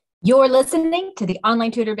You're listening to the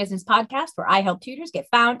Online Tutor Business Podcast, where I help tutors get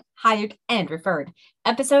found, hired, and referred.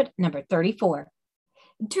 Episode number 34.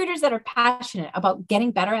 Tutors that are passionate about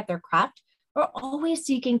getting better at their craft are always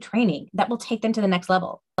seeking training that will take them to the next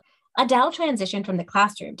level. Adelle transitioned from the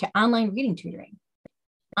classroom to online reading tutoring.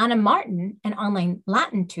 Anna Martin, an online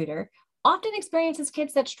Latin tutor, often experiences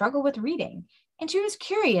kids that struggle with reading, and she was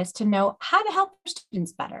curious to know how to help her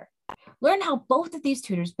students better. Learn how both of these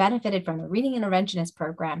tutors benefited from the Reading Interventionist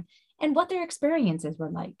Program and what their experiences were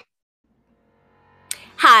like.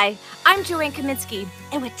 Hi, I'm Joanne Kaminsky,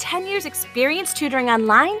 and with 10 years experience tutoring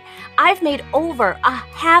online, I've made over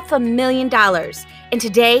 $500,000. And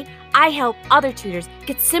today, I help other tutors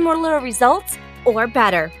get similar results or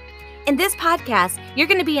better. In this podcast, you're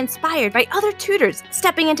going to be inspired by other tutors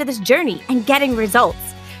stepping into this journey and getting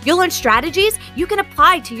results. You'll learn strategies you can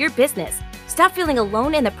apply to your business. Stop feeling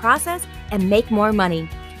alone in the process and make more money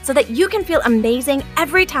so that you can feel amazing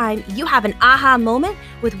every time you have an aha moment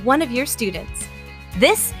with one of your students.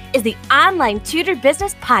 This is the Online Tutor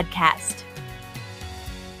Business Podcast.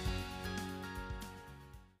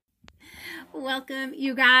 Welcome,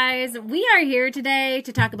 you guys. We are here today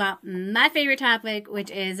to talk about my favorite topic,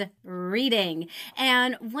 which is reading.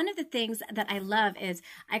 And one of the things that I love is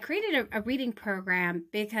I created a reading program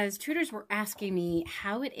because tutors were asking me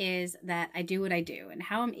how it is that I do what I do and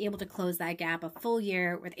how I'm able to close that gap a full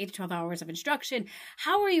year with 8 to 12 hours of instruction.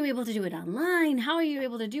 How are you able to do it online? How are you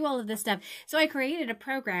able to do all of this stuff? So I created a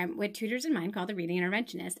program with tutors in mind called the Reading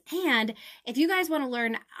Interventionist. And if you guys want to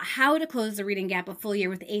learn how to close the reading gap a full year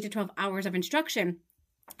with 8 to 12 hours of instruction,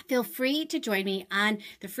 feel free to join me on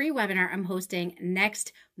the free webinar I'm hosting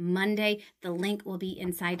next Monday. The link will be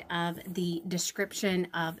inside of the description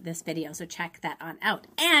of this video, so check that on out.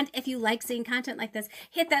 And if you like seeing content like this,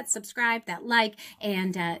 hit that subscribe, that like,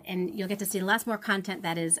 and you'll get to see lots more content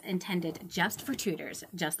that is intended just for tutors,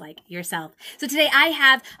 just like yourself. So today I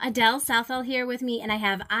have Adelle Southall here with me, and I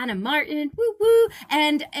have Anna Martin, woo woo,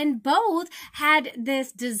 and both had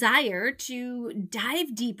this desire to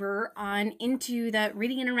dive deeper on into the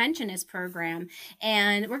Reading Interventionist Program.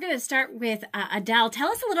 And we're going to start with Adelle. Tell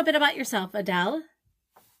us a little bit about yourself, Adelle.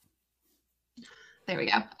 There we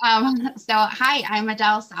go. Hi, I'm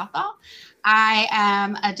Adelle Southall. I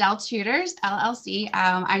am Adelle Tutors, LLC.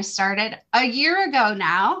 I started a year ago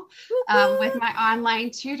now with my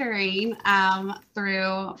online tutoring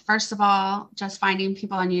through, first of all, just finding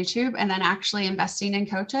people on YouTube and then actually investing in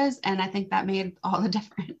coaches. And I think that made all the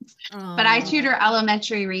difference. Aww. But I tutor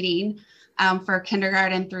elementary reading for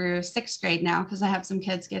kindergarten through 6th grade now, because I have some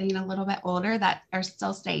kids getting a little bit older that are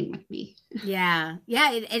still staying with me. Yeah.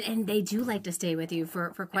 And they do like to stay with you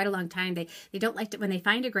for quite a long time. They don't like to, when they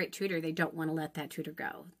find a great tutor, they don't want to let that tutor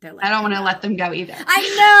go. They're like, I don't want to let them go either.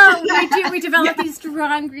 I know. We develop these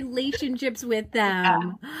strong relationships with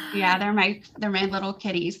them. Yeah, they're my little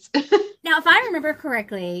kitties. Now, if I remember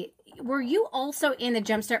correctly, were you also in the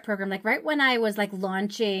Jumpstart program? Like right when I was like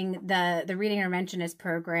launching the Reading Interventionist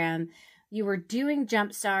Program, you were doing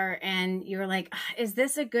Jumpstart and you were like, is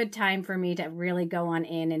this a good time for me to really go on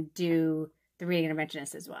in and do the Reading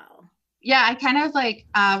Interventionist as well? Yeah, I kind of like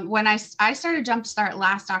when I started Jumpstart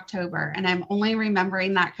last October, and I'm only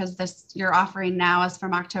remembering that because this you're offering now is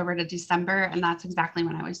from October to December, and that's exactly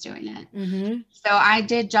when I was doing it. Mm-hmm. So I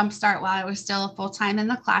did Jumpstart while I was still full-time in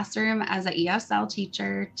the classroom as an ESL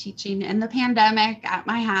teacher, teaching in the pandemic at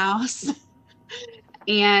my house.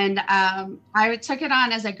 And I took it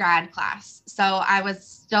on as a grad class. So I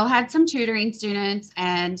still had some tutoring students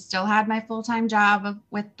and still had my full-time job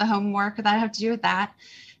with the homework that I have to do with that.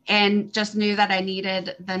 And just knew that I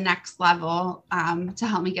needed the next level to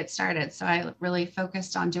help me get started. So I really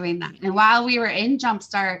focused on doing that. And while we were in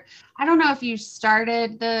Jumpstart, I don't know if you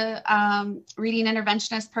started the Reading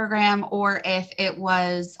Interventionist Program or if it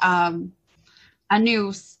was a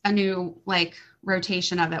new like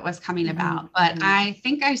rotation of it was coming about. But I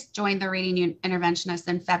think I joined the Reading Interventionist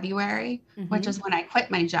in February, which is when I quit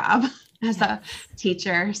my job as a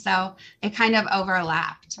teacher. So it kind of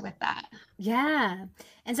overlapped with that. Yeah.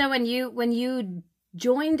 And so when you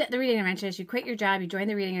joined the Reading Interventionist, you quit your job, you joined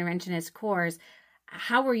the Reading Interventionist course,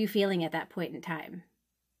 how were you feeling at that point in time?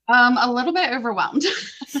 A little bit overwhelmed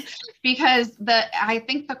because I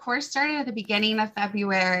think the course started at the beginning of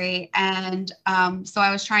February. And so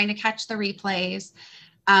I was trying to catch the replays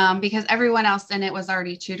because everyone else in it was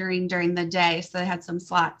already tutoring during the day. So they had some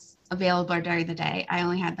slots available during the day. I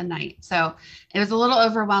only had the night. So it was a little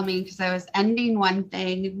overwhelming because I was ending one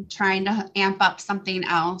thing, trying to amp up something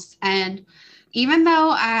else. And even though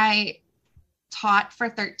I taught for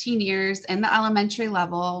 13 years in the elementary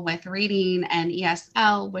level with reading and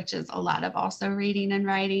ESL, which is a lot of also reading and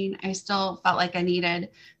writing, I still felt like I needed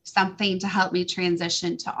something to help me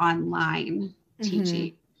transition to online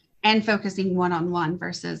teaching and focusing one-on-one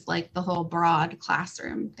versus like the whole broad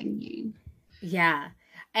classroom thingy. Yeah.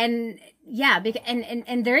 And yeah,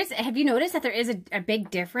 and there is, have you noticed that there is a big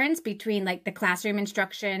difference between like the classroom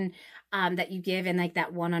instruction that you give and like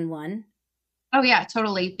that one-on-one? Oh yeah,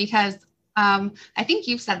 totally. Because I think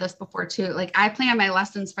you've said this before too. Like I plan my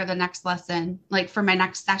lessons for the next lesson, like for my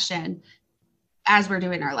next session as we're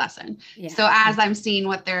doing our lesson. Yeah. So as I'm seeing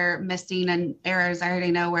what they're missing and errors, I already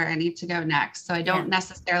know where I need to go next. So I don't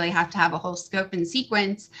necessarily have to have a whole scope and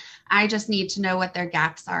sequence. I just need to know what their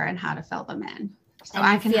gaps are and how to fill them in. So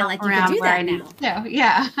I can feel like you can do that now. So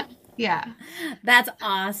yeah. Yeah. That's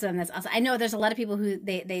awesome. That's awesome. I know there's a lot of people who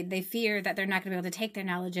they fear that they're not going to be able to take their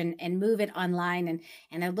knowledge and move it online,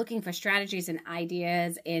 and they're looking for strategies and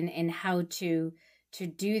ideas in how to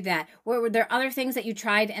do that. Were there other things that you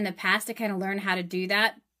tried in the past to kind of learn how to do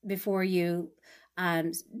that before you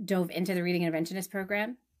dove into the Reading Interventionist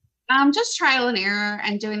Program? Just trial and error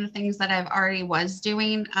and doing the things that I've already was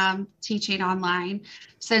doing, teaching online.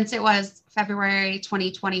 Since it was February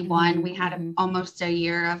 2021, we had almost a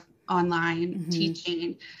year of online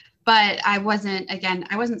teaching, but I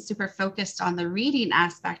wasn't super focused on the reading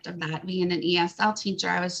aspect of that. Being an ESL teacher,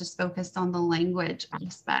 I was just focused on the language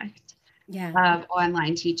aspect of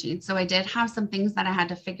online teaching. So I did have some things that I had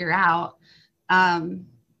to figure out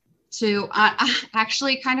to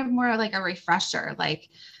actually kind of more like a refresher, like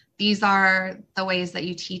these are the ways that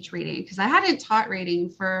you teach reading, because I hadn't taught reading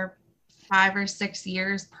for 5 or 6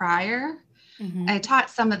 years prior. I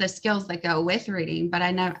taught some of the skills that go with reading, but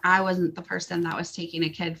I wasn't the person that was taking a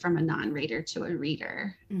kid from a non-reader to a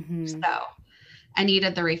reader. So I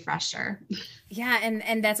needed the refresher. Yeah.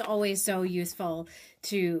 And that's always so useful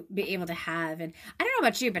to be able to have. And I don't know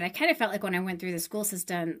about you, but I kind of felt like when I went through the school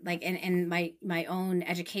system, like in my own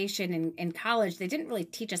education in college, they didn't really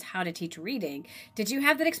teach us how to teach reading. Did you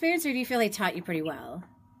have that experience, or do you feel they taught you pretty well?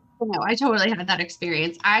 No, I totally had that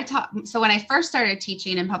experience. So when I first started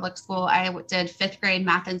teaching in public school, I did 5th grade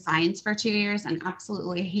math and science for 2 years and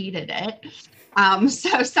absolutely hated it.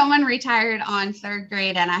 So someone retired on 3rd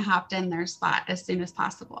grade and I hopped in their spot as soon as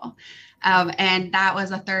possible. And that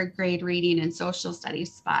was a 3rd grade reading and social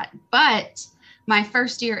studies spot. But my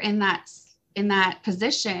first year in that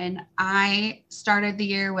position, I started the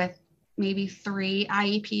year with maybe 3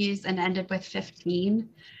 IEPs and ended with 15.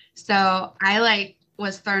 So I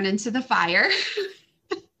was thrown into the fire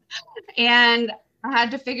and I had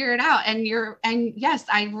to figure it out. And yes,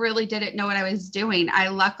 I really didn't know what I was doing. I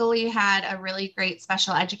luckily had a really great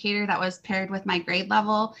special educator that was paired with my grade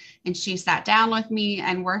level, and she sat down with me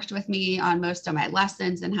and worked with me on most of my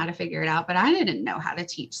lessons and how to figure it out. But I didn't know how to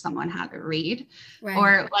teach someone how to read,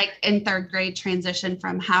 or like in 3rd grade transition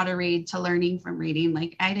from how to read to learning from reading.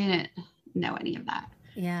 Like I didn't know any of that.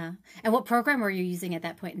 Yeah. And what program were you using at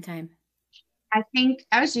that point in time? I think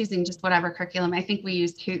I was using just whatever curriculum. I think we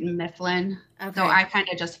used Hoot and Mifflin. Okay. So I kind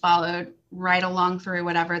of just followed right along through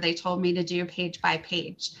whatever they told me to do page by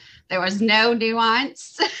page. There was no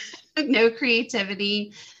nuance, no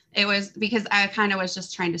creativity. It was because I kind of was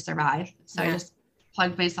just trying to survive. So I just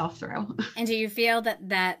plugged myself through. And do you feel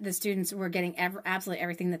that the students were getting absolutely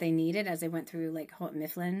everything that they needed as they went through like Hoot and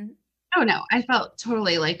Mifflin? Oh, no, I felt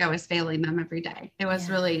totally like I was failing them every day. It was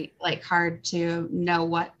really hard to know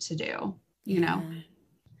what to do.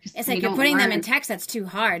 It's like you're putting them in text that's too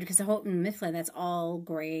hard, because the Houghton and Mifflin, that's all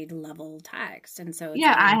grade level text. And so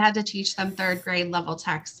I had to teach them 3rd grade level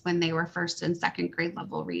text when they were 1st and 2nd grade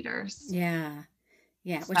level readers.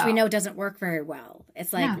 Which we know doesn't work very well.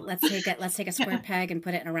 It's like let's take a square peg and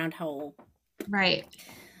put it in a round hole. Right.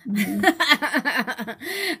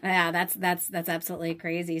 Yeah, that's absolutely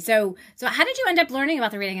crazy. So how did you end up learning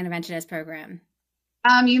about the Reading Interventionist Program?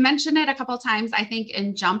 You mentioned it a couple of times, I think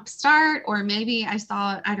in Jumpstart, or maybe I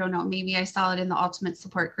saw it, I don't know, maybe I saw it in the Ultimate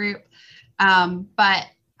Support Group. But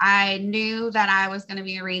I knew that I was going to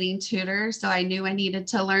be a reading tutor, so I knew I needed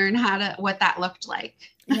to learn what that looked like.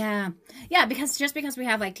 Yeah, because just because we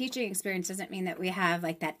have like teaching experience doesn't mean that we have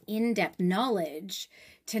like that in-depth knowledge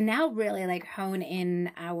to now really like hone in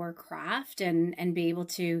our craft and be able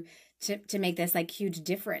to make this like huge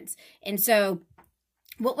difference. And so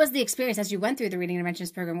what was the experience as you went through the Reading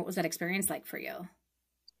Interventionist Program? What was that experience like for you?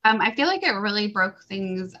 I feel like it really broke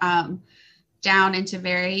things down into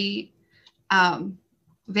very,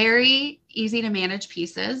 very easy to manage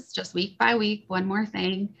pieces, just week by week, one more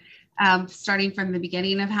thing, starting from the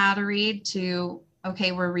beginning of how to read to,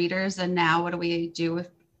 okay, we're readers, and now what do we do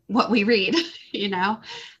with what we read,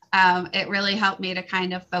 it really helped me to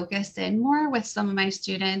kind of focus in more with some of my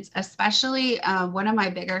students, especially one of my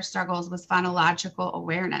bigger struggles was phonological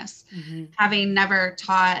awareness. Having never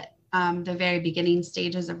taught the very beginning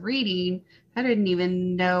stages of reading, I didn't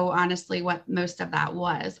even know, honestly, what most of that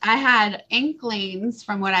was. I had inklings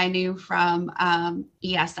from what I knew from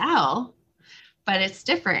ESL, but it's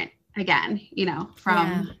different again,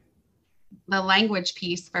 from the language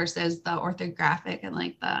piece versus the orthographic and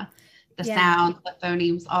like the sounds, the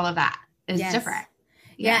phonemes, all of that is different.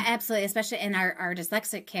 Yeah, absolutely. Especially in our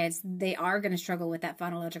dyslexic kids, they are going to struggle with that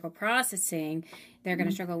phonological processing. They're going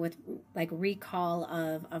to struggle with like recall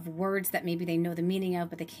of words that maybe they know the meaning of,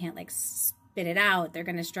 but they can't like spit it out. They're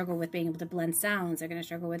going to struggle with being able to blend sounds. They're going to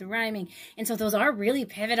struggle with rhyming. And so those are really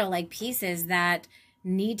pivotal like pieces that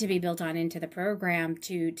need to be built on into the program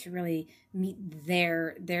to really meet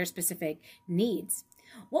their specific needs.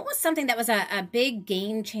 What was something that was a big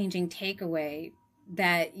game-changing takeaway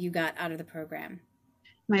that you got out of the program?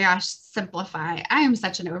 My gosh, simplify. I am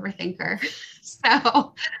such an overthinker.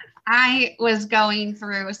 So I was going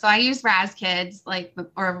through, so I use Raz Kids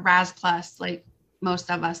or Raz Plus, like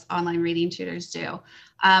most of us online reading tutors do.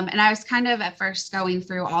 And I was kind of at first going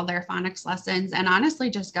through all their phonics lessons and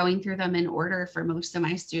honestly just going through them in order for most of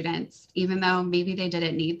my students, even though maybe they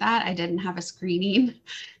didn't need that. I didn't have a screening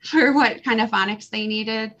for what kind of phonics they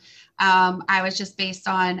needed. I was just based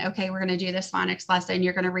on, okay, we're going to do this phonics lesson.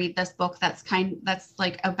 You're going to read this book that's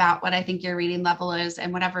like about what I think your reading level is,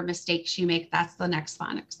 and whatever mistakes you make, that's the next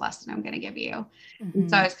phonics lesson I'm going to give you. And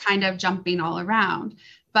so I was kind of jumping all around.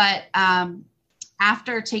 But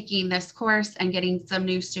after taking this course and getting some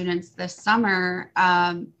new students this summer,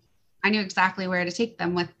 I knew exactly where to take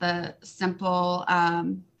them with the simple,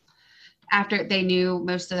 after they knew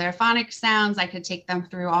most of their phonics sounds, I could take them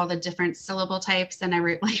through all the different syllable types. And I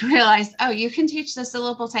realized, oh, you can teach the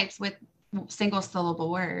syllable types with single syllable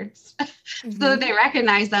words so that they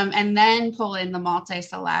recognize them and then pull in the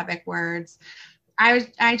multisyllabic words.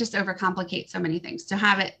 I just overcomplicate so many things. To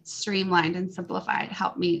have it streamlined and simplified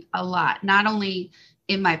helped me a lot, not only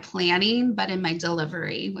in my planning, but in my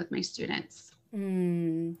delivery with my students.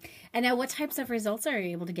 And now what types of results are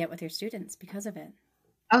you able to get with your students because of it?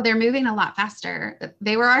 Oh, they're moving a lot faster.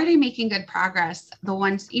 They were already making good progress. The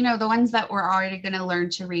ones that were already going to learn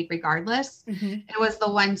to read regardless. It was the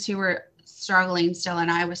ones who were struggling still. And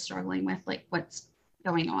I was struggling with like, what's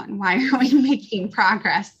going on? Why are we making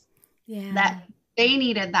progress? That they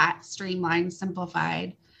needed that streamlined,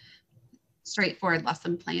 simplified, straightforward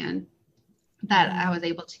lesson plan that I was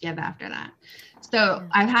able to give after that. So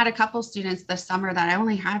I've had a couple students this summer that I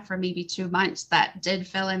only had for maybe 2 months that did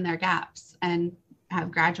fill in their gaps and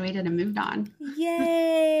have graduated and moved on.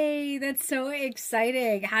 Yay! That's so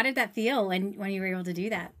exciting. How did that feel when you were able to do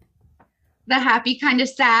that? The happy, kind of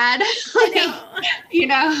sad,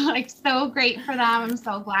 like so great for them. I'm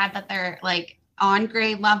so glad that they're like on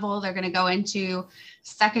grade level. They're going to go into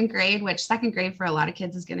second grade, which second grade for a lot of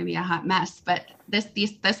kids is going to be a hot mess, but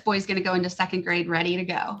this boy's going to go into second grade ready to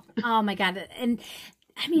go. Oh my God. And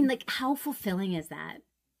I mean, like, how fulfilling is that?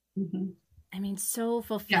 I mean, so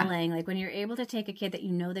fulfilling. Like when you're able to take a kid that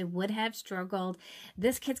you know they would have struggled,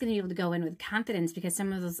 this kid's going to be able to go in with confidence because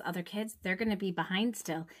some of those other kids, they're going to be behind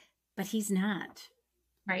still, but he's not.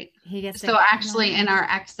 Right. He gets so actually in our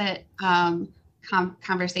exit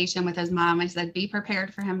conversation with his mom, I said, be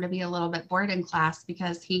prepared for him to be a little bit bored in class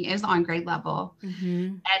because he is on grade level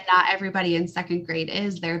and not everybody in second grade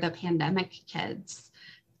is. They're the pandemic kids.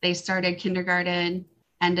 They started kindergarten,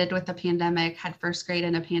 ended with the pandemic, had first grade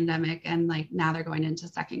in a pandemic, and like now they're going into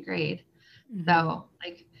second grade. So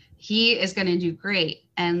like he is going to do great,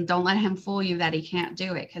 and don't let him fool you that he can't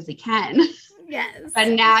do it because he can. Yes. But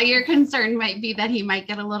now your concern might be that he might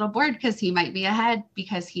get a little bored because he might be ahead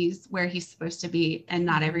because he's where he's supposed to be and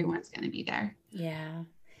not everyone's going to be there. Yeah.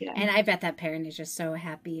 And I bet that parent is just so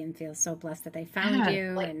happy and feels so blessed that they found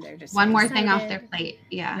you and they're just one so more excited. thing off their plate.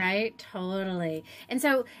 Yeah. Right. Totally. And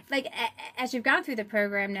so like as you've gone through the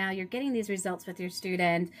program now, you're getting these results with your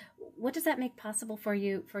student. What does that make possible for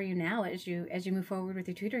you now as you move forward with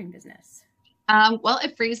your tutoring business? Well,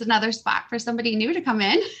 it frees another spot for somebody new to come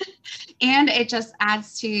in and it just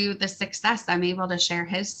adds to the success. I'm able to share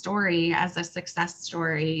his story as a success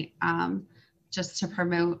story, just to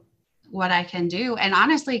promote what I can do. And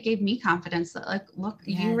honestly, it gave me confidence that like, look,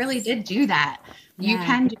 you really did do that. You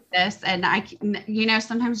can do this. And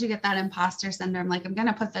sometimes you get that imposter syndrome. Like I'm going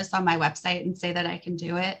to put this on my website and say that I can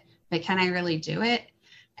do it, but can I really do it?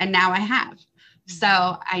 And now I have,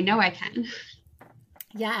 so I know I can.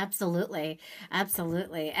 Yeah, absolutely.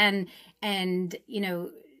 Absolutely. And,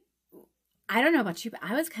 I don't know about you, but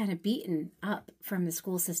I was kind of beaten up from the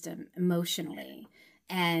school system emotionally.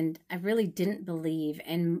 And I really didn't believe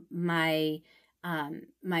in my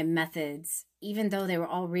my methods, even though they were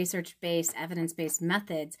all research-based, evidence-based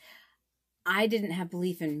methods. I didn't have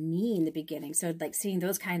belief in me in the beginning. So like seeing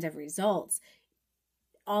those kinds of results,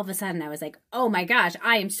 all of a sudden I was like, oh my gosh,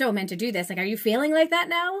 I am so meant to do this. Like, are you feeling like that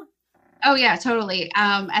now? Oh yeah, totally.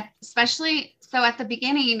 Especially so at the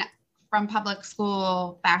beginning, from public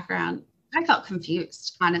school background, I felt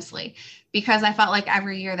confused, honestly, because I felt like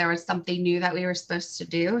every year there was something new that we were supposed to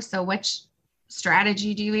do. So which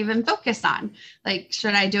strategy do you even focus on? Like,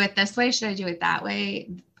 should I do it this way? Should I do it that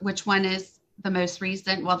way? Which one is the most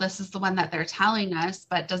recent? Well, this is the one that they're telling us,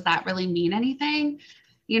 but does that really mean anything?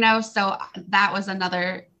 So that was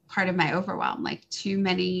another part of my overwhelm, like too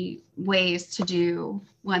many ways to do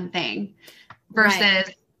one thing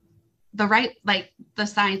versus the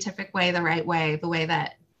scientific way, the right way, the way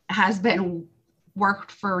that has been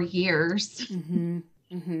worked for years. Mm-hmm.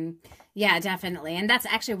 Mm-hmm. Yeah, definitely. And that's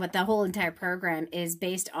actually what the whole entire program is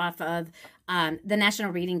based off of. The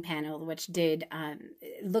National Reading Panel, which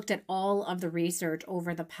looked at all of the research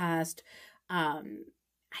over the past, I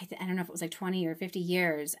don't know if it was like 20 or 50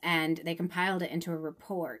 years, and they compiled it into a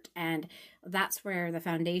report. And that's where the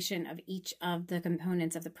foundation of each of the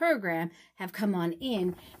components of the program have come on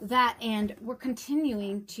in. And we're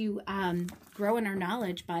continuing to grow in our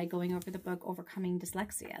knowledge by going over the book, Overcoming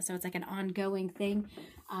Dyslexia. So it's like an ongoing thing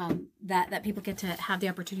that people get to have the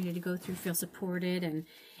opportunity to go through, feel supported,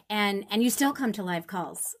 and you still come to live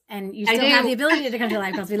calls, and you still have the ability to come to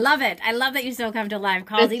live calls. We love it. I love that you still come to live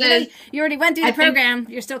calls. Even though you already went through the program,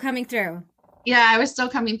 you're still coming through. Yeah, I was still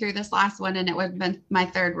coming through this last one, and it would have been my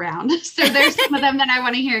third round. So there's some of them that I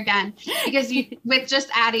want to hear again, because with just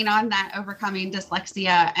adding on that overcoming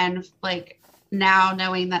dyslexia, and like now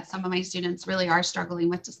knowing that some of my students really are struggling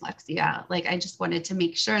with dyslexia, like I just wanted to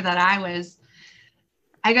make sure that I was,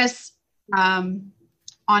 I guess, on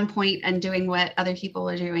point and doing what other people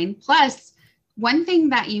are doing. Plus, one thing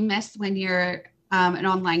that you miss when you're an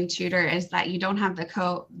online tutor is that you don't have the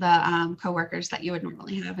coworkers that you would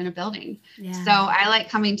normally have in a building. Yeah. So I like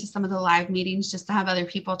coming to some of the live meetings just to have other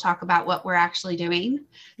people talk about what we're actually doing,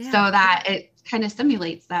 so that it kind of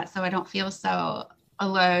simulates that, so I don't feel so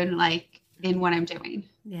alone, like in what I'm doing.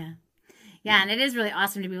 Yeah. Yeah, and it is really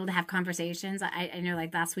awesome to be able to have conversations. I know,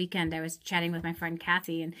 like last weekend, I was chatting with my friend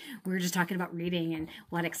Kathy, and we were just talking about reading and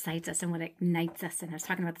what excites us and what ignites us. And I was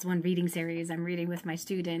talking about this one reading series I'm reading with my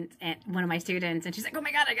student, and one of my students, and she's like, "Oh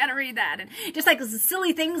my God, I gotta read that!" And just like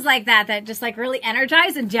silly things like that just like really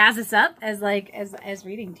energize and jazz us up as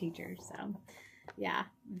reading teachers. So, yeah,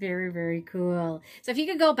 very, very cool. So if you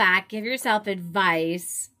could go back, give yourself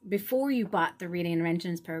advice before you bought the Reading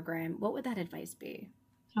Interventionist Program, what would that advice be?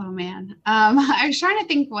 Oh man. I was trying to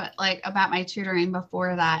think about my tutoring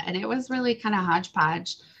before that, and it was really kind of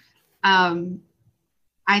hodgepodge.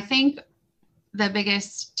 I think the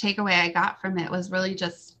biggest takeaway I got from it was really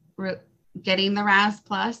just getting the RAS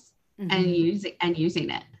Plus and using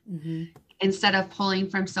it, instead of pulling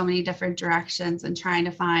from so many different directions and trying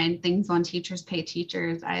to find things on Teachers Pay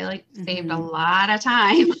Teachers. I saved a lot of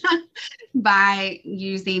time by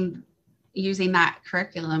using that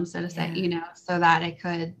curriculum, so to say, so that it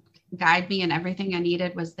could guide me, and everything I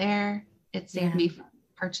needed was there. It saved me from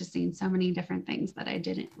purchasing so many different things that I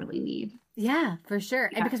didn't really need. Yeah, for sure.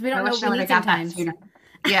 Yeah. And because we don't know what we need sometimes.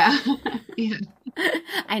 Yeah. Yeah.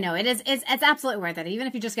 I know it's absolutely worth it. Even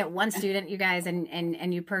if you just get one student, you guys,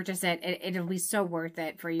 and you purchase it, it'll be so worth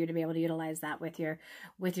it for you to be able to utilize that with your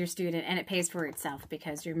student, and it pays for itself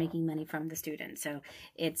because you're making money from the student. So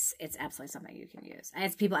it's absolutely something you can use.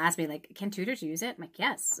 As people ask me, like, can tutors use it? I'm like,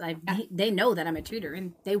 yes. They know that I'm a tutor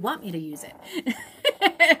and they want me to use it.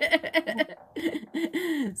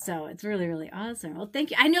 So it's really, really awesome. Well,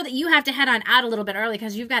 thank you. I know that you have to head on out a little bit early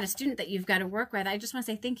because you've got a student that you've got to work with. I just want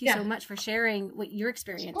to say thank you so much for sharing what your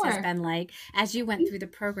experience has been like as you went through the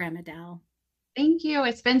program, Adelle. Thank you.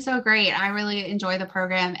 It's been so great. I really enjoy the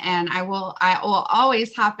program, and I will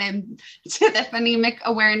always hop in to the phonemic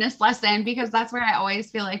awareness lesson, because that's where I always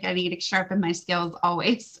feel like I need to sharpen my skills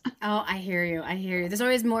always. Oh, I hear you. There's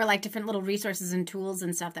always more like different little resources and tools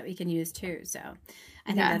and stuff that we can use too. So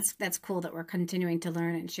I think that's cool that we're continuing to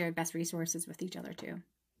learn and share best resources with each other too.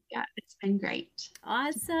 Yeah, it's been great.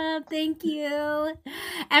 Awesome. Thank you.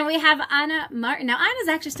 And we have Anna Martin. Now, Anna's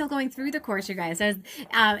actually still going through the course, you guys. So,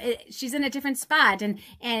 she's in a different spot,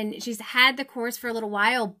 and she's had the course for a little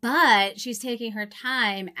while, but she's taking her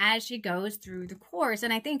time as she goes through the course.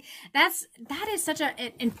 And I think that is such an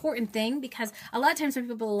important thing, because a lot of times when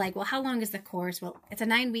people are like, well, how long is the course? Well, it's a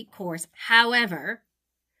 9-week course. However,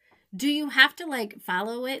 do you have to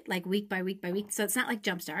follow it week by week by week? So it's not like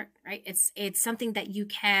Jumpstart, right? It's something that you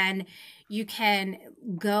can You can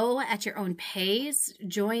go at your own pace,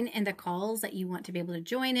 join in the calls that you want to be able to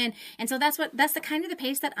join in. And so that's the kind of the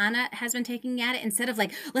pace that Anna has been taking at it, instead of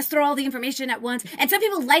like, let's throw all the information at once. And some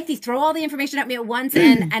people like to throw all the information at me at once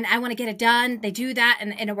and I want to get it done. They do that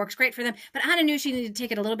and it works great for them. But Anna knew she needed to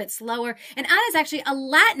take it a little bit slower. And Anna's actually a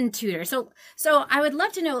Latin tutor. So I would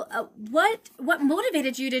love to know what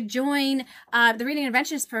motivated you to join the Reading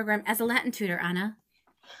Interventionist Program as a Latin tutor, Anna?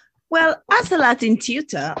 Well, as a Latin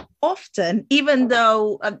tutor, often, even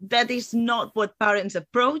though that is not what parents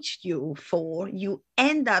approach you for, you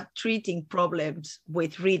end up treating problems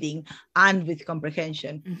with reading and with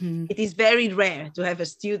comprehension. Mm-hmm. It is very rare to have a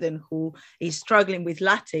student who is struggling with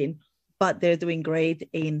Latin, but they're doing great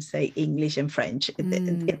in, say, English and French.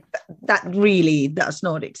 That really does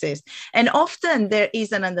not exist. And often there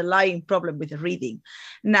is an underlying problem with the reading.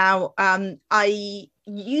 Now, I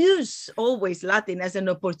use always Latin as an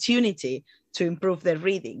opportunity to improve their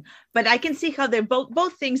reading, but I can see how they're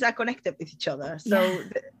both things are connected with each other. So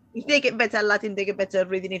if they get better at Latin, they get better at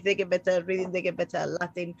reading. If they get better at reading, they get better at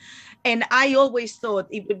Latin. And I always thought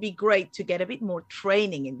it would be great to get a bit more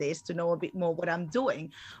training in this, to know a bit more what I'm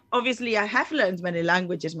doing. Obviously, I have learned many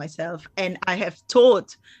languages myself, and I have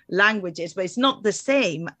taught languages, but it's not the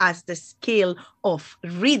same as the skill of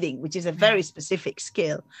reading, which is a very specific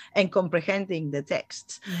skill, and comprehending the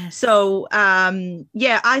texts. Yes. So,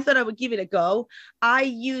 I thought I would give it a go. I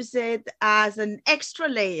use it as an extra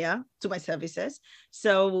layer to my services.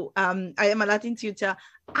 So I am a Latin tutor,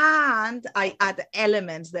 and I add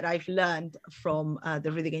elements that I've learned from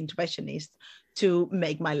the Reading Interventionist to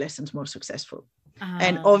make my lessons more successful.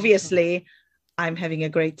 And obviously, I'm having a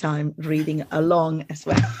great time reading along as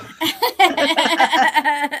well.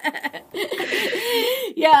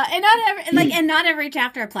 Yeah, and not every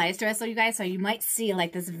chapter applies to us. So you guys, you might see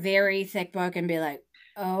like this very thick book and be like,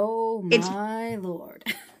 "Oh my Lord!"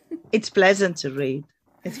 It's pleasant to read.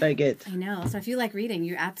 It's very good. I know. So if you like reading,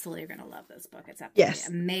 you absolutely are going to love this book. It's absolutely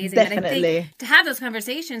amazing. Definitely. But I think to have those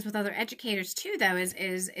conversations with other educators too, though,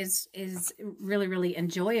 is really, really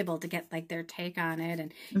enjoyable to get like their take on it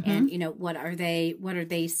and what are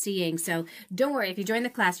they seeing. So don't worry, if you join the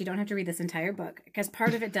class, you don't have to read this entire book, because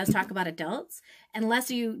part of it does talk about adults.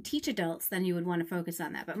 Unless you teach adults, then you would want to focus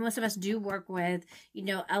on that. But most of us do work with,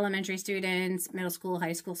 elementary students, middle school,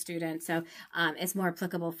 high school students. So it's more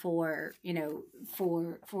applicable for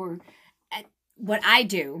what I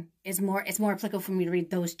do it's more applicable for me to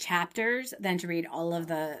read those chapters than to read all of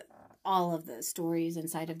the stories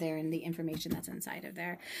inside of there and the information that's inside of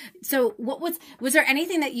there. So was there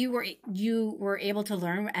anything that you were able to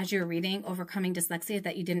learn as you were reading Overcoming Dyslexia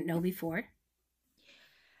that you didn't know before?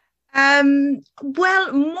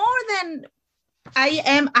 Well, more than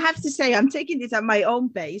I have to say, I'm taking this at my own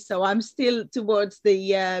pace, so I'm still towards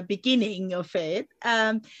the beginning of it.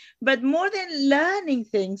 But more than learning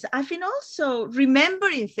things, I've been also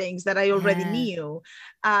remembering things that I already knew,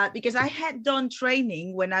 because I had done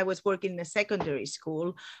training when I was working in a secondary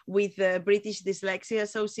school with the British Dyslexia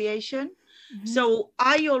Association. Mm-hmm. So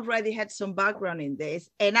I already had some background in this,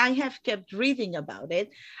 and I have kept reading about it.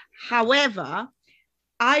 However,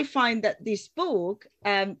 I find that this book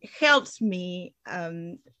helps me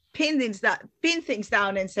pin things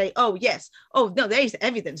down and say, oh, yes, oh, no, there is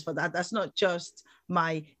evidence for that. That's not just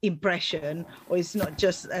my impression, or it's not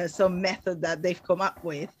just some method that they've come up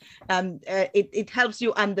with. It helps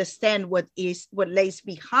you understand what lays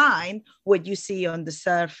behind what you see on the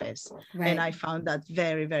surface. Right. And I found that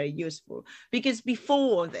very, very useful, because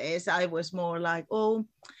before this, I was more like, oh,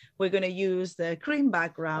 we're going to use the cream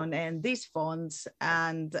background and these fonts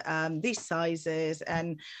and these sizes.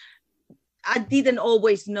 And I didn't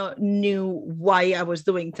always knew why I was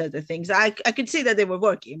doing certain things. I could see that they were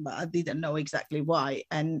working, but I didn't know exactly why.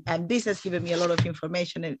 And this has given me a lot of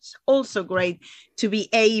information. It's also great to be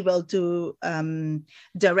able to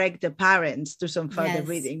direct the parents to some further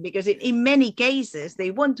reading, because in many cases,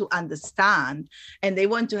 they want to understand and they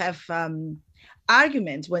want to have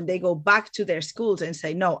arguments when they go back to their schools and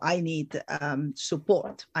say, no, I need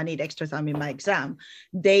support. I need extra time in my exam.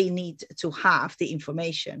 They need to have the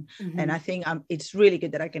information. Mm-hmm. And I think it's really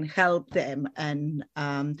good that I can help them and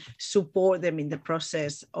support them in the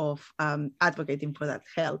process of advocating for that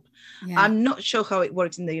help. Yeah. I'm not sure how it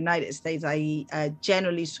works in the United States. I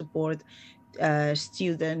generally support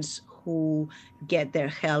students who get their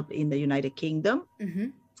help in the United Kingdom. Mm-hmm.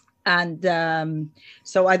 And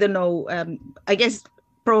so I don't know, I guess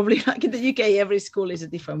probably like in the UK, every school is a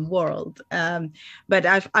different world. But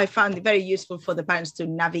I found it very useful for the parents to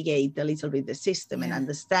navigate a little bit the system and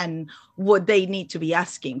understand what they need to be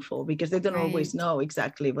asking for, because they don't always know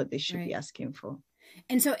exactly what they should be asking for.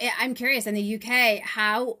 And so I'm curious, in the UK,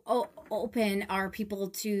 how open are people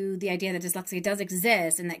to the idea that dyslexia does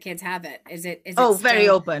exist and that kids have it? Is it very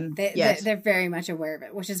open. Yes. They're very much aware of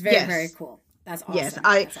it, which is very, very cool. That's awesome. Yes,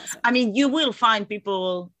 That's awesome. I mean, you will find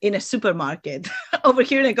people in a supermarket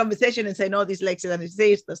overhearing a conversation and say, no, dyslexia doesn't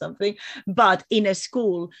exist or something. But in a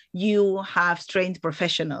school, you have trained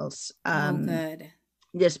professionals. Good.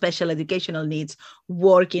 The special educational needs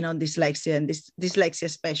working on dyslexia and dyslexia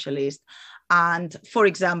specialist. And for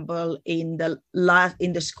example, in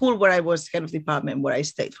the school where I was head of department, where I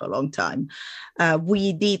stayed for a long time,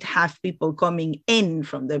 we did have people coming in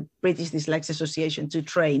from the British Dyslexia Association to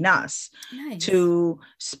train us to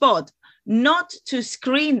spot, not to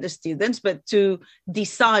screen the students, but to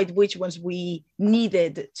decide which ones we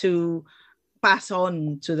needed to pass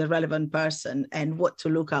on to the relevant person and what to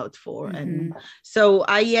look out for. And so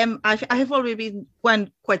I have already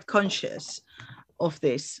been quite conscious of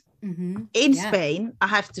this. In Spain, I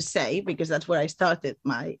have to say, because that's where I started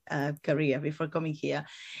my career before coming here,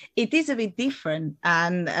 it is a bit different,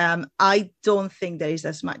 and I don't think there is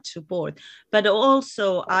as much support. But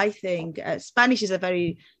also, I think Spanish is a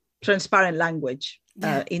very transparent language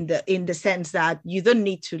in the sense that you don't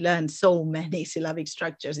need to learn so many syllabic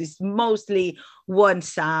structures. It's mostly one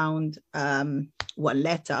sound, one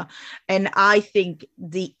letter, and I think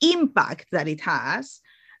the impact that it has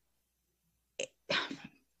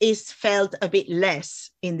is felt a bit less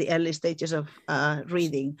in the early stages of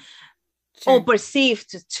reading, or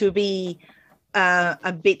perceived to be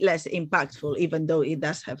a bit less impactful, even though it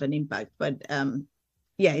does have an impact. But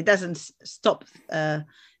it doesn't stop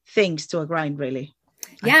things to a grind, really.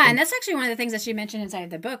 Yeah, and that's actually one of the things that she mentioned inside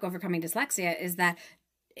the book, Overcoming Dyslexia, is that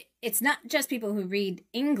it's not just people who read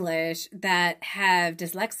English that have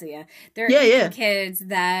dyslexia. There are kids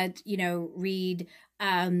that, read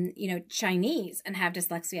Chinese and have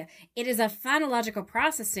dyslexia. It is a phonological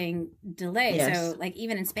processing delay. Yes. So like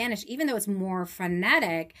even in Spanish, even though it's more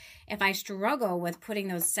phonetic, if I struggle with putting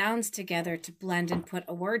those sounds together to blend and put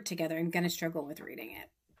a word together, I'm going to struggle with reading it.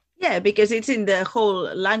 Yeah, because it's in the whole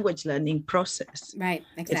language learning process. Right,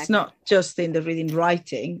 exactly. It's not just in the reading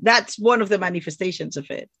writing. That's one of the manifestations of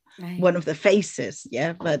it. Right. One of the faces,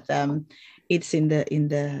 but it's in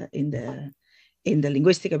the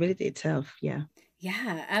linguistic ability itself. Yeah,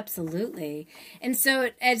 absolutely. And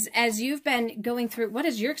so as you've been going through, what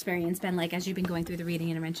has your experience been like as you've been going through the Reading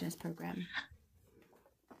Interventionist Program?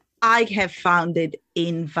 I have found it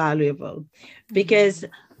invaluable because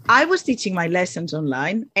I was teaching my lessons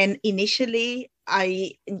online, and initially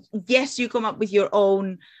you come up with your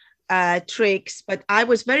own tricks, but I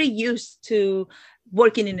was very used to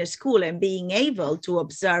working in a school and being able to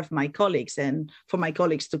observe my colleagues, and for my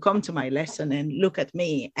colleagues to come to my lesson and look at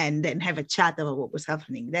me and then have a chat about what was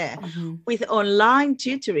happening there. With online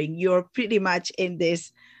tutoring, you're pretty much in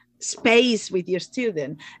this space with your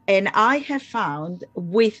student. And I have found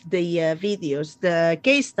with the videos, the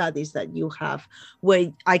case studies that you have,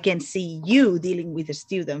 where I can see you dealing with a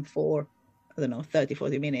student for, 30,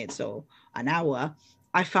 40 minutes or an hour,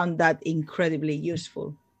 I found that incredibly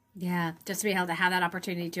useful. Yeah, just to be able to have that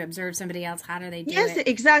opportunity to observe somebody else. How do they do it? Yes,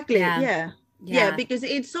 exactly. Yeah, because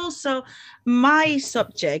it's also my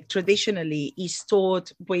subject traditionally is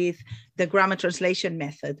taught with the grammar translation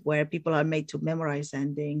method, where people are made to memorize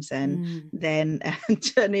endings and then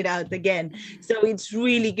turn it out again. So it's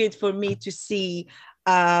really good for me to see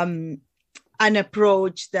an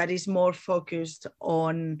approach that is more focused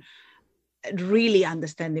on really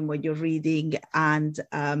understanding what you're reading and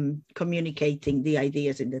communicating the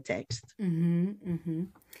ideas in the text.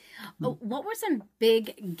 What were some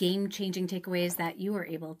big game-changing takeaways that you were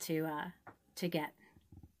able to get?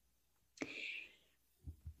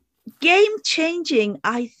 Game-changing,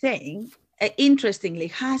 I think, interestingly,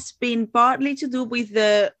 has been partly to do with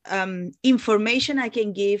the information I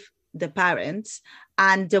can give the parents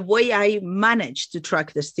and the way I managed to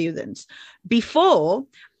track the students. Before,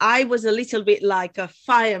 I was a little bit like a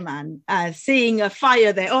fireman, seeing a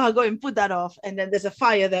fire there, I'll go and put that off. And then there's a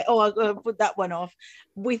fire there, I'll go and put that one off,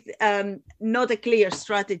 with not a clear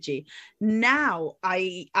strategy. Now,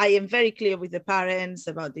 I am very clear with the parents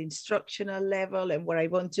about the instructional level and where I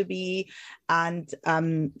want to be, and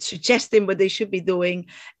suggesting what they should be doing.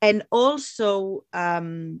 And also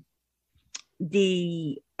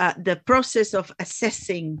the process of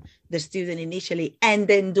assessing the student initially and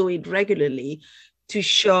then do it regularly to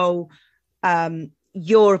show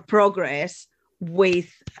your progress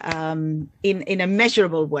with in a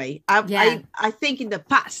measurable way. I think in the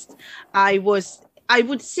past I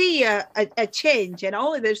would see a change and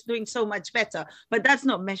they're doing so much better, but that's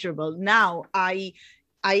not measurable. Now I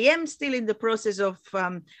I am still in the process of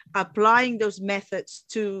applying those methods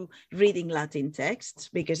to reading Latin texts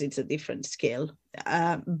because it's a different skill.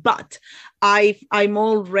 But I'm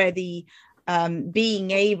already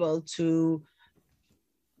being able to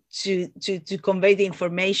convey the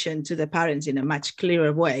information to the parents in a much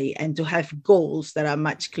clearer way and to have goals that are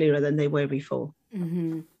much clearer than they were before.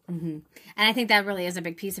 Mm-hmm. Mm-hmm. And I think that really is a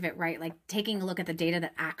big piece of it, right? Like taking a look at the data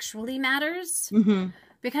that actually matters. Mm-hmm.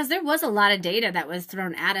 Because there was a lot of data that was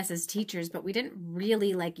thrown at us as teachers, but we didn't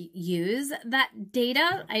really like use that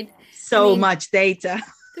data. Much data.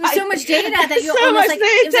 There was so much data that you almost like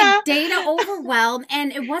it was like data overwhelm,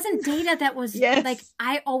 and it wasn't data that was like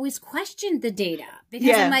I always questioned the data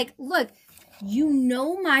because I'm like, look,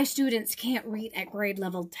 my students can't read at grade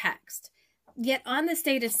level text, yet on the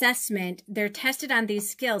state assessment they're tested on these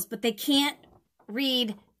skills, but they can't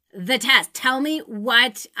read the test. Tell me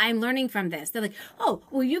what I'm learning from this. They're like, oh,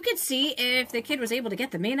 well, you could see if the kid was able to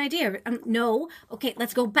get the main idea. No. Okay,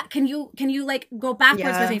 let's go back. Can you like go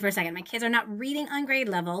backwards with me for a second? My kids are not reading on grade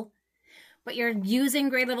level, but you're using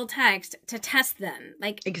grade level text to test them.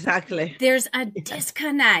 Like exactly. There's a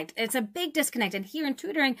disconnect. It's a big disconnect. And here in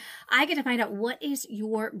tutoring, I get to find out what is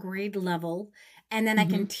your grade level. And then I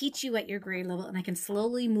can teach you at your grade level, and I can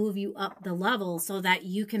slowly move you up the level so that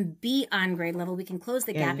you can be on grade level. We can close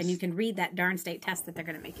the gap and you can read that darn state test that they're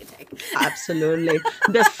going to make you take. Absolutely.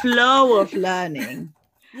 The flow of learning.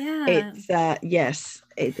 Yeah. It's,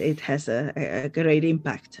 it has a great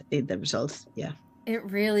impact in the results. Yeah. It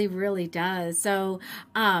really, really does. So,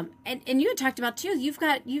 and you had talked about too, you've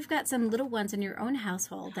got some little ones in your own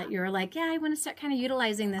household that you're like, yeah, I want to start kind of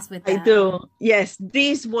utilizing this with them. I do. Yes.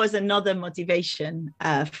 This was another motivation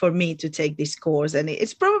for me to take this course. And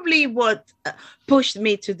it's probably what pushed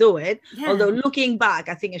me to do it. Yeah. Although looking back,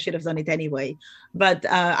 I think I should have done it anyway. But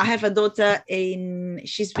I have a daughter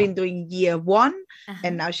she's been doing year 1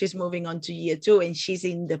 and now she's moving on to year 2, and she's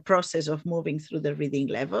in the process of moving through the reading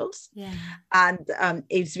levels. Yeah. And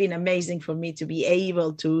it's been amazing for me to be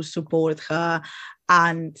able to support her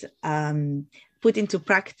and put into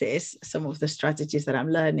practice some of the strategies that I'm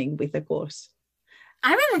learning with the course.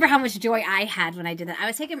 I remember how much joy I had when I did that.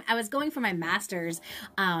 I was going for my master's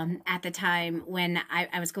at the time when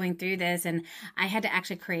I was going through this, and I had to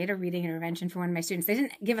actually create a reading intervention for one of my students. They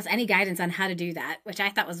didn't give us any guidance on how to do that, which I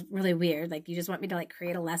thought was really weird. Like, you just want me to like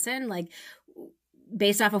create a lesson, like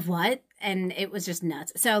based off of what? And it was just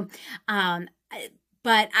nuts. So,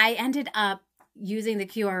 but I ended up using the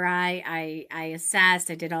QRI. I assessed,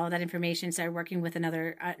 I did all of that information, started working with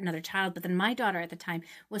another child. But then my daughter at the time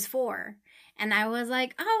was 4. And I was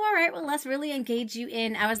like, oh, all right, well, let's really engage you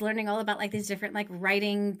in. I was learning all about like these different like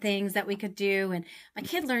writing things that we could do. And my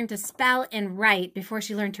kid learned to spell and write before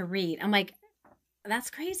she learned to read. I'm like,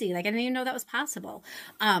 that's crazy. Like, I didn't even know that was possible.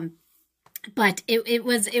 But it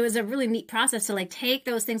was a really neat process to like take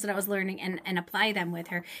those things that I was learning and apply them with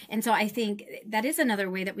her. And so I think that is another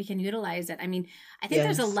way that we can utilize it. I mean, I think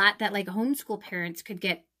there's a lot that like homeschool parents could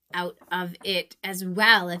get out of it as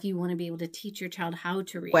well if you want to be able to teach your child how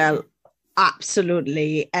to read. Well,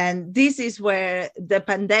 absolutely. And this is where the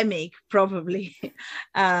pandemic probably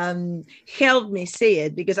helped me see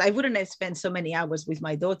it, because I wouldn't have spent so many hours with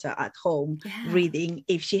my daughter at home reading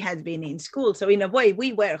if she had been in school. So in a way,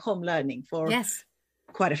 we were home learning for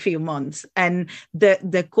quite a few months. And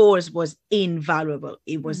the course was invaluable.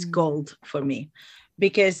 It was gold for me,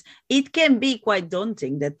 because it can be quite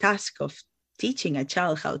daunting, the task of teaching a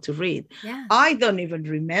child how to read. Yeah. I don't even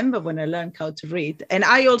remember when I learned how to read. And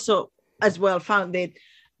I also as well found it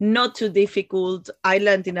not too difficult. I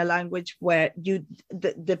learned in a language where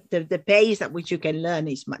the pace at which you can learn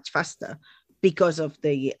is much faster because of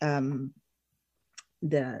the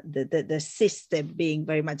system being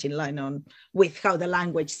very much in line with how the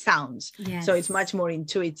language sounds. Yes. So it's much more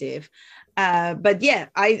intuitive. But yeah,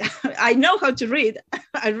 I know how to read.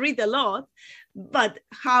 I read a lot, but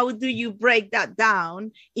how do you break that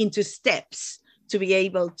down into steps to be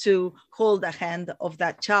able to hold the hand of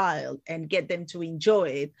that child and get them to enjoy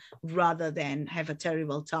it rather than have a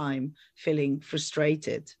terrible time feeling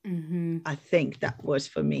frustrated? Mm-hmm. I think that was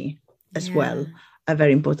for me as well a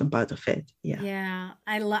very important part of it. Yeah,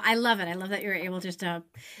 I love it. I love that you're able just to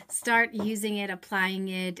start using it, applying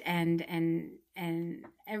it, and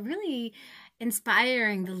really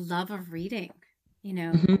inspiring the love of reading, you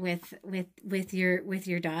know, with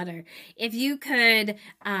your daughter. If you could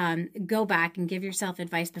go back and give yourself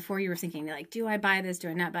advice before you were thinking like, do I buy this? Do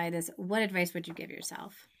I not buy this? What advice would you give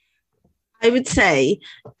yourself? I would say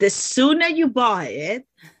the sooner you buy it,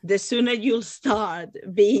 the sooner you'll start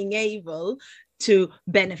being able to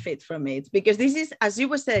benefit from it, because this is, as you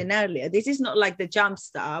were saying earlier, this is not like the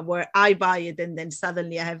Jumpstart where I buy it and then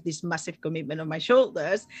suddenly I have this massive commitment on my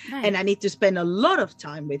shoulders, right, and I need to spend a lot of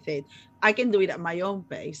time with it. I can do it at my own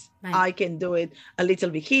pace. Right. I can do it a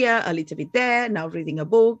little bit here, a little bit there. Now reading a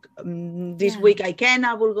book. This week I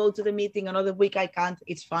will go to the meeting. Another week I can't.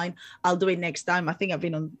 It's fine. I'll do it next time. I think I've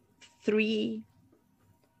been on 3.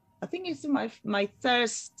 I think it's my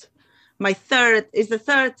third is the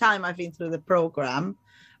third time I've been through the program,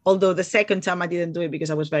 although the second time I didn't do it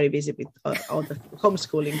because I was very busy with all the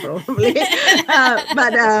homeschooling probably.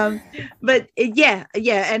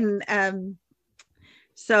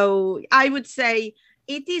 So I would say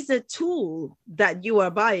it is a tool that you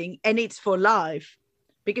are buying, and it's for life,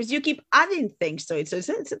 because you keep adding things to it. So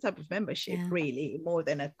it's a type of membership, really, more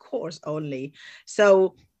than a course only.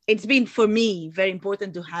 So it's been, for me, very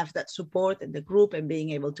important to have that support in the group and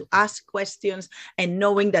being able to ask questions, and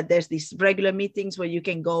knowing that there's these regular meetings where you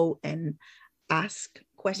can go and ask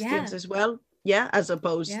questions as well. Yeah. As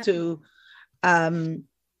opposed to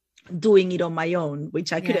doing it on my own,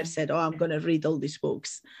 which I could have said, I'm going to read all these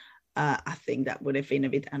books. I think that would have been a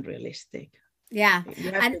bit unrealistic. Yeah.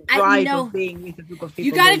 You have the drive of being with a group of people.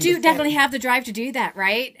 You got to definitely have the drive to do that,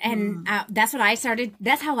 right? And that's what I started.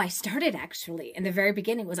 That's how I started, actually. In the very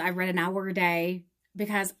beginning, was I read an hour a day,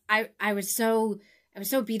 because I was so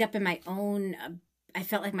beat up in my own, I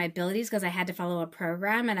felt like my abilities, because I had to follow a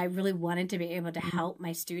program, and I really wanted to be able to help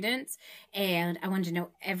my students, and I wanted to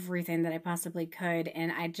know everything that I possibly could. And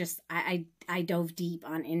I dove deep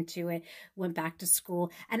into it, went back to school.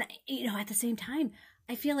 And, at the same time,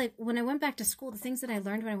 I feel like when I went back to school, the things that I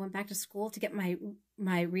learned when I went back to school to get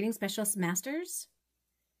my reading specialist master's,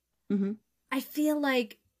 I feel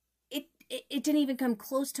like it didn't even come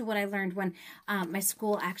close to what I learned when my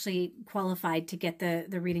school actually qualified to get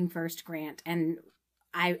the Reading First grant. And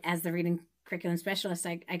I, as the reading curriculum specialist,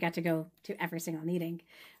 I got to go to every single meeting.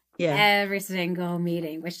 Yeah. Every single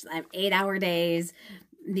meeting, which 8-hour days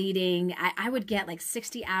meeting. I would get like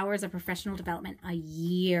 60 hours of professional development a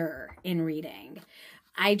year in reading.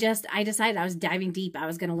 I decided I was diving deep. I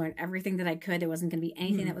was going to learn everything that I could. There wasn't going to be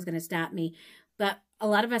anything that was going to stop me. But a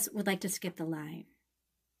lot of us would like to skip the line.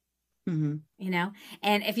 And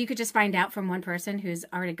if you could just find out from one person who's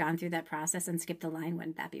already gone through that process and skip the line,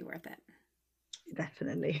 wouldn't that be worth it?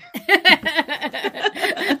 Definitely.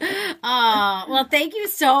 Oh, well, thank you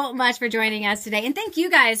so much for joining us today. And thank you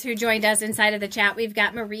guys who joined us inside of the chat. We've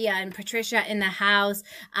got Maria and Patricia in the house.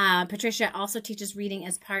 Patricia also teaches reading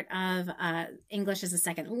as part of English as a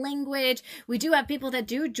second language. We do have people that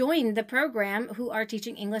do join the program who are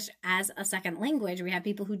teaching English as a second language. We have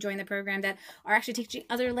people who join the program that are actually teaching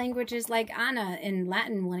other languages, like Anna in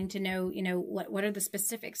Latin, wanting to know, what are the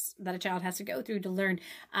specifics that a child has to go through to learn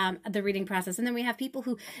the reading process. And then we have people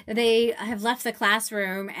who they have left the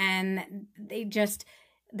classroom and they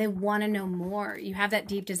want to know more. You have that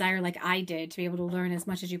deep desire, like I did, to be able to learn as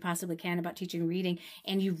much as you possibly can about teaching reading,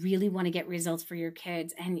 and you really want to get results for your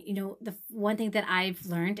kids. And the one thing that I've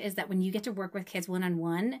learned is that when you get to work with kids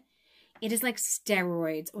one-on-one, it is like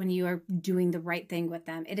steroids when you are doing the right thing with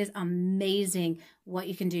them. It is amazing what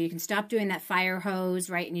you can do. You can stop doing that fire hose,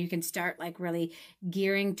 right? And you can start like really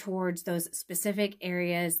gearing towards those specific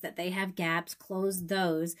areas that they have gaps, close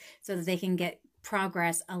those so that they can get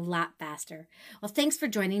progress a lot faster. Well, thanks for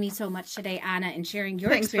joining me so much today, Anna, and sharing your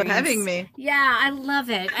experience. Thanks for having me. Yeah, I love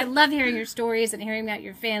it. I love hearing your stories and hearing about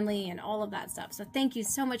your family and all of that stuff. So thank you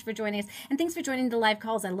so much for joining us. And thanks for joining the live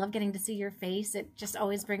calls. I love getting to see your face. It just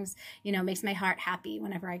always brings, makes my heart happy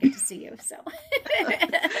whenever I get to see you. So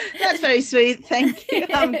that's very sweet. Thank you.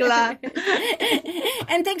 I'm glad.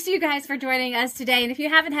 And thanks to you guys for joining us today. And if you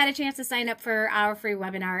haven't had a chance to sign up for our free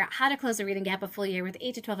webinar, How to Close a Reading Gap a Full Year with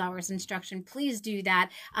 8 to 12 hours instruction, please do that.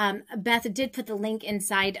 Beth did put the link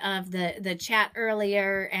inside of the chat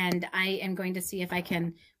earlier, and I am going to see if I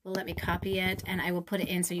can, let me copy it, and I will put it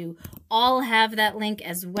in so you all have that link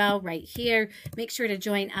as well right here. Make sure to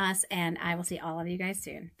join us, and I will see all of you guys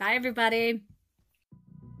soon. Bye, everybody.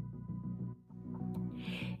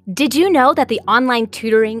 Did you know that the online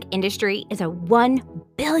tutoring industry is a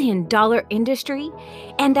 $1 billion industry,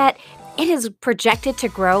 and that it is projected to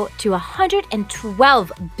grow to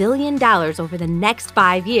 $112 billion over the next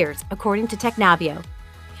 5 years, according to Technavio?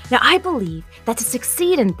 Now, I believe that to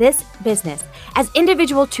succeed in this business as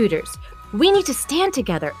individual tutors, we need to stand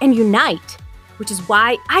together and unite, which is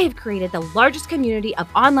why I have created the largest community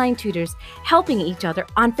of online tutors helping each other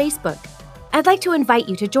on Facebook. I'd like to invite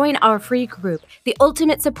you to join our free group, the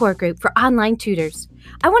Ultimate Support Group for Online Tutors.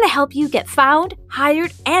 I want to help you get found,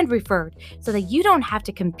 hired, and referred so that you don't have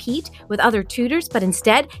to compete with other tutors, but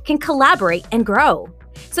instead can collaborate and grow.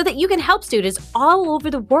 so that you can help students all over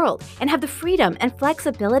the world and have the freedom and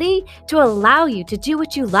flexibility to allow you to do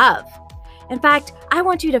what you love. In fact, I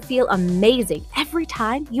want you to feel amazing every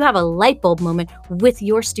time you have a light bulb moment with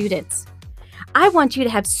your students. I want you to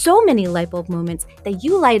have so many light bulb moments that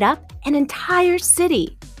you light up an entire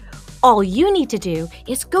city. All you need to do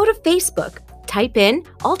is go to Facebook, type in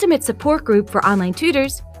Ultimate Support Group for Online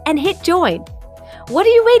Tutors, and hit join. What are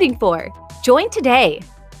you waiting for? Join today.